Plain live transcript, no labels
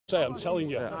I'm telling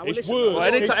you, well, it's listen, worse.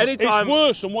 well, It's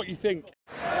worse than what you think.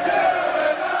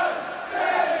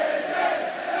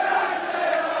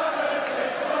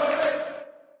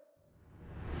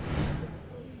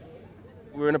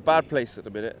 We're in a bad place at the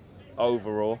minute,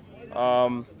 overall.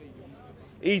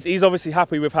 He's obviously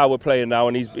happy with how we're playing now,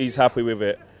 and he's happy with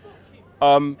it.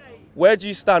 Where do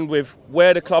you stand with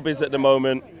where the club is at the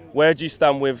moment? Where do you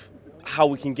stand with how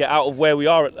we can get out of where we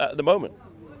are at the moment?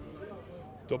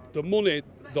 The money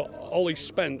that Ollie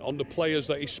spent on the players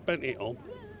that he spent it on,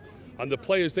 and the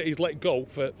players that he's let go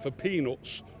for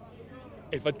peanuts,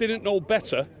 if I didn't know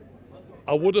better,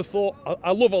 I would have thought,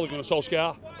 I love Ole Gunnar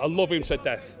Solskjaer, I love him to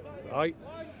death, right?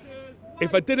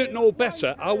 If I didn't know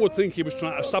better, I would think he was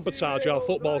trying to sabotage our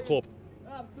football club.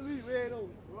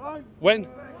 When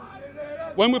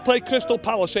we played Crystal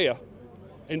Palace here,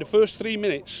 in the first 3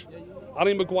 minutes,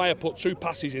 Harry Maguire put 2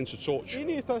 passes into touch. He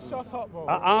needs to shut up, bro.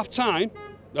 At half-time,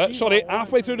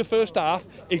 halfway through the first half,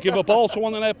 he gave a ball to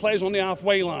one of their players on the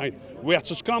halfway line. We had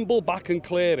to scramble back and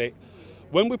clear it.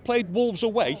 When we played Wolves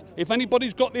away, if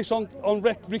anybody's got this on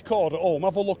record at home,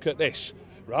 have a look at this.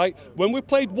 Right? When we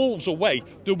played Wolves away,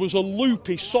 there was a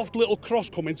loopy, soft little cross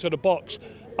coming to the box.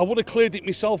 I would have cleared it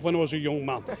myself when I was a young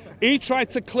man. He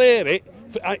tried to clear it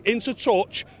into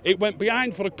touch. It went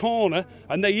behind for a corner,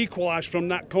 and they equalised from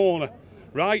that corner.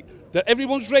 Right? That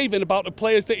everyone's raving about the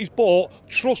players that he's bought.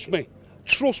 Trust me.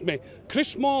 Trust me. Chris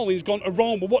Smalling's gone to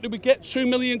Rome. But what did we get? £2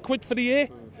 million for the year?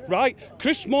 Right?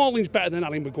 Chris Smalling's better than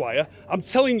Harry Maguire. I'm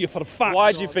telling you for a fact.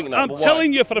 Why do you think that? I'm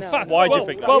telling you for a fact. Why do you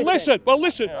think that? Well,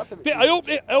 listen. I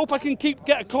hope I can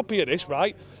get a copy of this,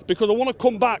 right? Because I want to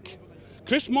come back.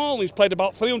 Chris Smalling's played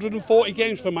about 340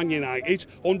 games for Man United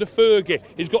under Fergie.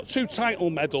 He's got 2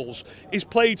 title medals. He's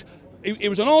played. He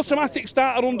was an automatic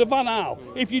starter under Van Gaal.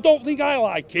 If you don't think I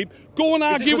like him, go and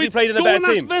argue with. He played in a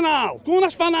better team? Go and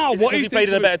ask Van Gaal what he played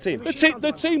in a better team.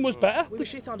 The team was better. We were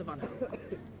shit under Van Gaal.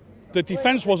 The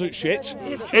defence wasn't shit.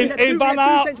 In Van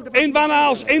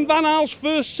Gaal's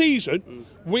first season,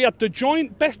 we had the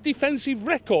joint best defensive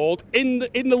record in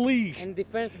the league. And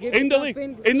defence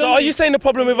So are you saying the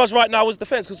problem with us right now is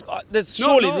defence? Because there's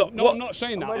surely no, I'm not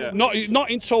saying that. Yeah. Not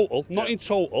in total.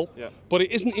 Yeah. But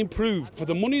it isn't improved. For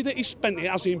the money that he spent, it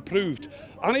has improved.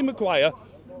 Harry Maguire,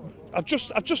 I've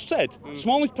just said,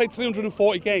 Smalling's played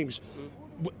 340 games.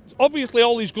 Obviously,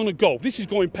 Ollie's going to go. This is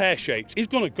going pear-shaped. He's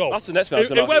going to go. That's the next thing.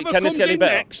 Can this get any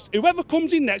better? Whoever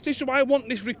comes in next, this is why I want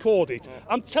this recorded. Yeah.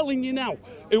 I'm telling you now.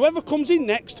 Whoever comes in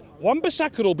next,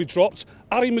 WAN-BISSAKA will be dropped.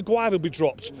 Harry Maguire will be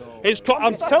dropped. No.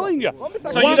 I'm telling you.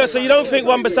 So you don't think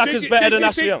WAN-BISSAKA's better than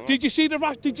Ashley Young? Did you see the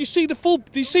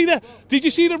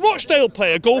Rochdale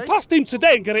player go past him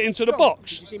today and get it into the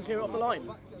box? Did you see him clear it off the line?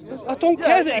 I don't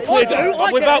care that he cleared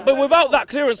it. But without that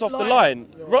clearance off the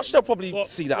line, Rochdale probably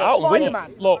see that out and win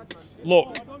it. Look.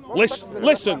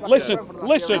 Listen.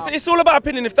 It's all about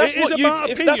opinion. If that's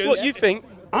what you think.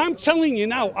 I'm telling you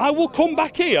now, I will come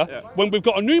back here when we've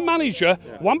got a new manager.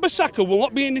 WAN-BISSAKA will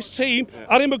not be in this team.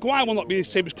 Harry Maguire will not be in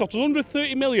this team. It's cost us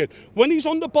 $130 million. When he's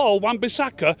on the ball,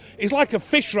 WAN-BISSAKA is like a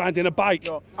fish riding a bike.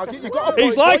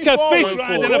 He's like a fish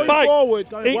riding a bike.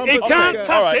 He can't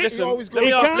pass it. Listen,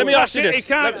 let me ask you this.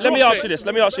 Let me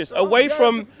ask you this. Away.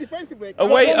 1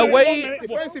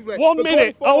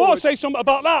 minute. I want to say something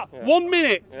about that. 1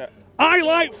 minute. I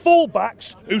like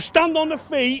fullbacks who stand on the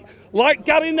feet, like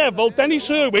Gary Neville,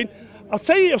 Dennis Irwin. I'll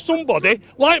tell you somebody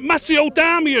like Matteo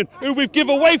Darmian, who we've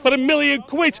given away for £1 million.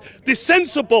 They're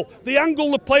sensible. They angle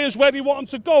the players where they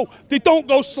want them to go. They don't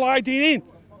go sliding in.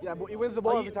 Yeah, but he wins the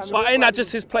ball every time. But ain't that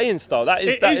just his playing style?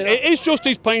 It is just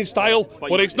his playing style,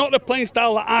 but it's not the playing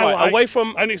style that I like.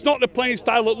 And it's not the playing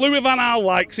style that Louis Van Gaal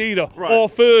likes either, or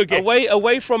Fergie.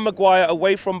 Away from Maguire,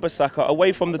 away from BISSAKA,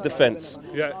 away from the defence.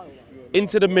 Yeah.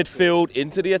 Into the midfield,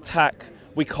 into the attack.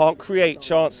 We can't create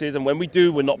chances, and when we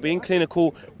do, we're not being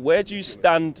clinical. Where do you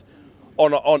stand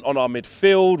on our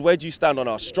midfield? Where do you stand on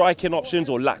our striking options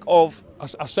or lack of?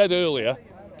 I said earlier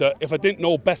that if I didn't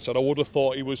know better, I would have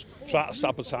thought he was trying to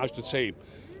sabotage the team.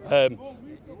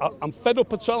 I'm fed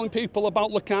up of telling people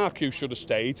about Lukaku should have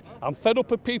stayed. I'm fed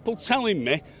up of people telling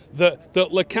me that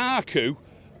Lukaku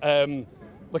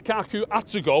had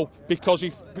to go because he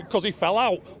fell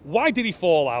out. Why did he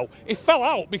fall out? He fell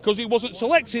out because he wasn't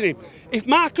selecting him. If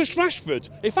I was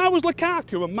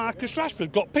Lukaku and Marcus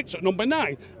Rashford got picked at number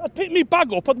 9, I'd pick my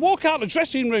bag up, I'd walk out the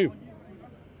dressing room.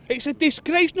 It's a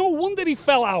disgrace. No wonder he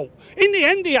fell out. In the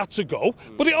end, he had to go,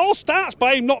 but it all starts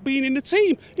by him not being in the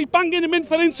team. He's banging him in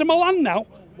for Inter Milan now.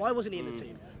 Why wasn't he in the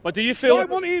team? But do you feel? Why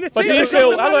won't he in a But team? do you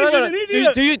feel? The manager's an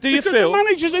idiot. Do you Because feel? the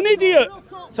manager's an idiot.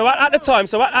 So at the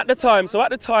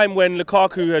time when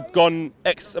Lukaku had gone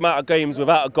X amount of games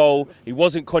without a goal, he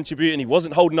wasn't contributing, he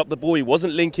wasn't holding up the ball, he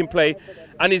wasn't linking play,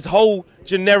 and his whole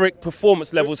generic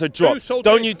performance levels had dropped.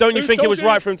 Don't you think it was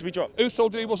right for him to be dropped? Who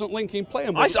told you he wasn't linking play?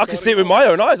 I can see it with my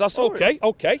own eyes. I saw it.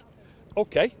 Okay.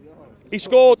 He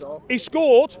scored.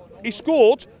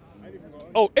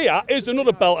 Oh, here's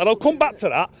another belter. I'll come back to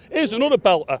that. Here's another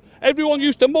belter. Everyone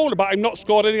used to moan about him not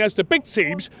scoring against the big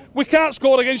teams. We can't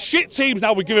score against shit teams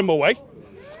now. We give him away.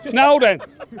 Now then,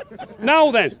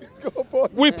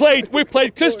 we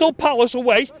played Crystal Palace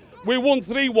away. We won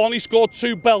 3-1. He scored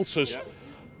 2 belters.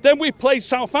 Then we played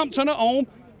Southampton at home.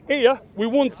 Here we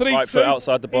won 3-2. Right foot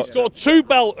outside the box. He scored 2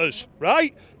 belters.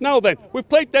 Right now then, we've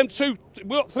played them 2.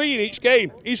 We got 3 in each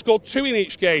game. He scored 2 in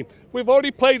each game. We've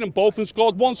already played them both and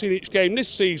scored once in each game this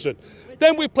season.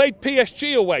 Then we played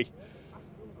PSG away.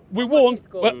 We won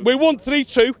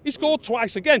 3-2. He scored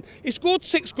twice again. He scored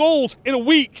 6 goals in a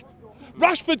week.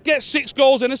 Rashford gets 6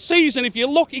 goals in a season. If you're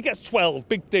lucky, he gets 12.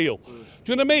 Big deal. Do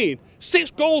you know what I mean?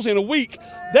 6 goals in a week.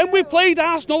 Then we played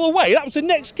Arsenal away. That was the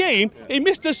next game. He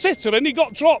missed a sitter and he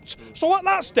got dropped. So at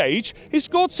that stage, he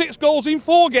scored 6 goals in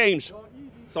 4 games.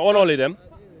 So on Ollie then,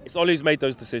 it's Ollie's who's made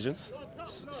those decisions.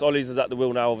 So Ollie's is at the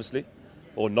wheel now, obviously,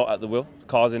 or not at the wheel.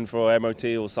 Car's in for MOT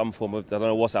or some form of, I don't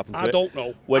know what's happened to it. I don't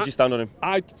know. Where'd you stand on him?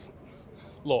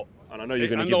 Look. And I know you're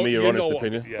going to give me your honest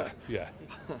opinion. Yeah.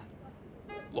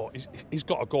 Look, he's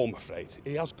got to go, I'm afraid.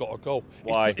 He has got to go.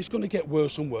 Why? It's going to get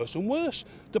worse and worse and worse.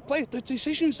 The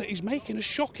decisions that he's making are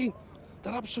shocking.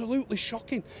 They're absolutely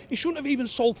shocking. He shouldn't have even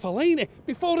sold Fellaini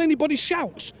before anybody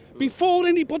shouts. Before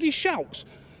anybody shouts.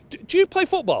 Do you play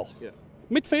football? Yeah.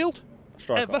 Midfield?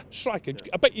 Striker. Ever? Striker.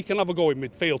 I bet you can have a go in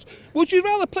midfield. Would you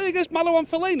rather play against Marouane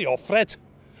Fellaini or Fred?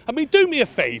 I mean, do me a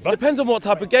favour. Depends on what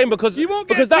type of game, because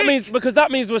that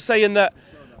means we're saying that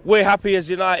we're happy as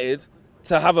United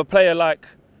to have a player like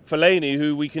Fellaini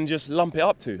who we can just lump it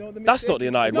up to. No, that's not the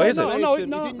United way, is it? No. He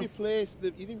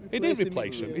didn't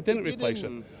replace him. He didn't replace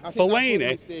him.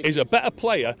 Fellaini is a better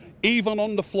player, even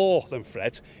on the floor, than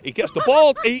Fred. He gets the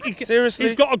ball. Seriously?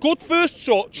 He's got a good first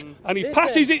touch, and he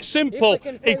passes it simple.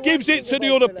 He gives it to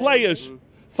the other players.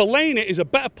 Fellaini is a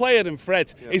better player than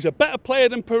Fred. Yeah. He's a better player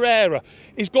than Pereira.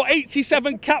 He's got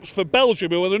 87 caps for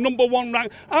Belgium, who are the #1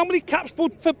 rank. How many caps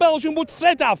for Belgium would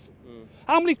Fred have?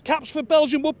 How many caps for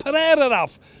Belgium would Pereira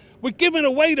have? We're giving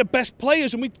away the best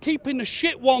players and we're keeping the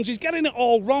shit ones. He's getting it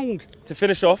all wrong. To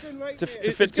finish off, to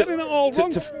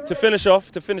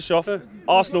finish off,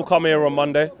 Arsenal come here on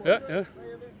Monday. Yeah.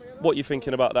 What are you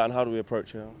thinking about that and how do we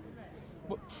approach it?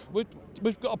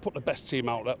 We've got to put the best team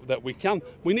out that we can.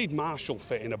 We need Marshall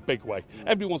fit in a big way.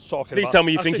 Everyone's talking Please about... tell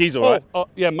me you think he's all right.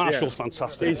 Yeah, Marshall's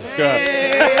fantastic. Jesus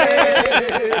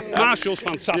Marshall's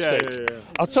fantastic. Yeah.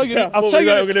 I'll tell you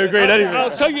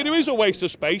who is a waste of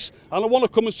space, and I want to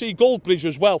come and see Goldbridge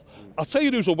as well. I'll tell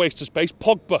you who's a waste of space,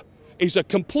 Pogba.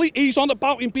 He's on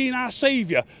about him being our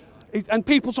saviour. And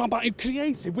people talk about him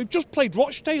creative. We've just played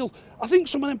Rochdale. I think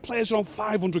some of them players are on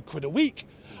 500 quid a week.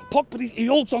 Pogba, he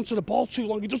holds onto the ball too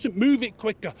long. He doesn't move it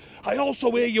quicker. I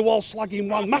also hear you all slagging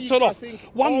Juan-Mata off.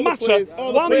 Juan-Mata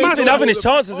he's been having his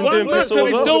chances and doing piss all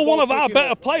as well. Still one of our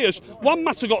better players.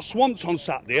 Juan-Mata got swamped on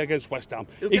Saturday against West Ham.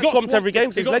 He got swamped every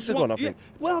game since his legs have gone, I think.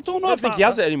 Well, I don't know. I don't think he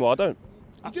has it anymore. I don't.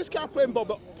 You just can't play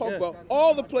Pogba. Yeah.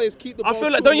 All the players keep the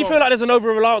ball. Don't you feel like there's an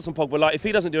over-reliance on Pogba? Like if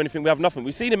he doesn't do anything, we have nothing.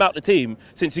 We've seen him out the team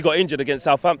since he got injured against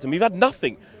Southampton. We've had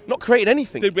nothing. Not created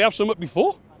anything. Did we have something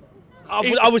before?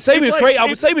 I would say we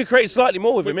created slightly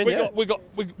more with him.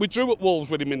 We drew at Wolves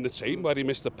with him in the team where he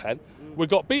missed the pen. We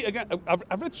got beat again.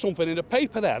 I've read something in the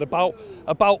paper there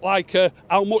about like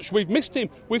how much we've missed him.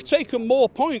 We've taken more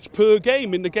points per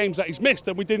game in the games that he's missed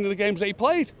than we did in the games that he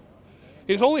played.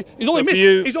 He's only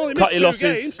missed. Cut your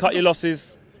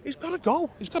losses. He's got to go.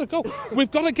 He's got to go.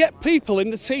 We've got to get people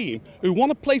in the team who want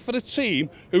to play for the team,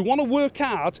 who want to work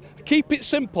hard, keep it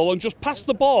simple, and just pass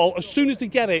the ball as soon as they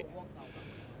get it.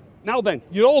 Now then,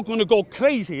 you're all going to go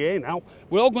crazy here now.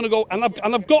 We're all going to go, and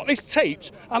I've got this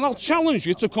taped, and I'll challenge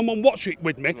you to come and watch it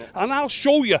with me, and I'll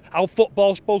show you how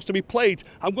football's supposed to be played.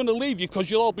 I'm going to leave you because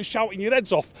you'll all be shouting your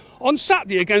heads off. On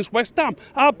Saturday against West Ham,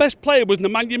 our best player was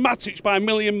Nemanja Matic by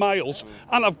 1,000,000 miles,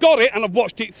 and I've got it, and I've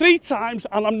watched it 3 times,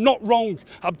 and I'm not wrong.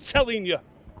 I'm telling you.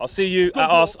 I'll see you at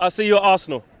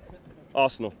Arsenal.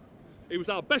 Arsenal. He was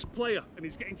our best player, and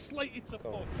he's getting slated to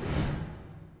fall.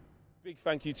 Big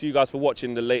thank you to you guys for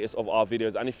watching the latest of our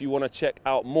videos, and if you want to check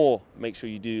out more, make sure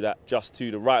you do that just to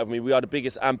the right of me. We are the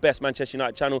biggest and best Manchester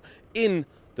United channel in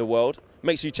the world.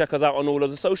 Make sure you check us out on all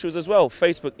of the socials as well: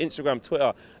 Facebook, Instagram,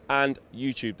 Twitter and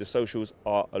YouTube. The socials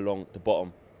are along the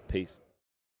bottom. Peace.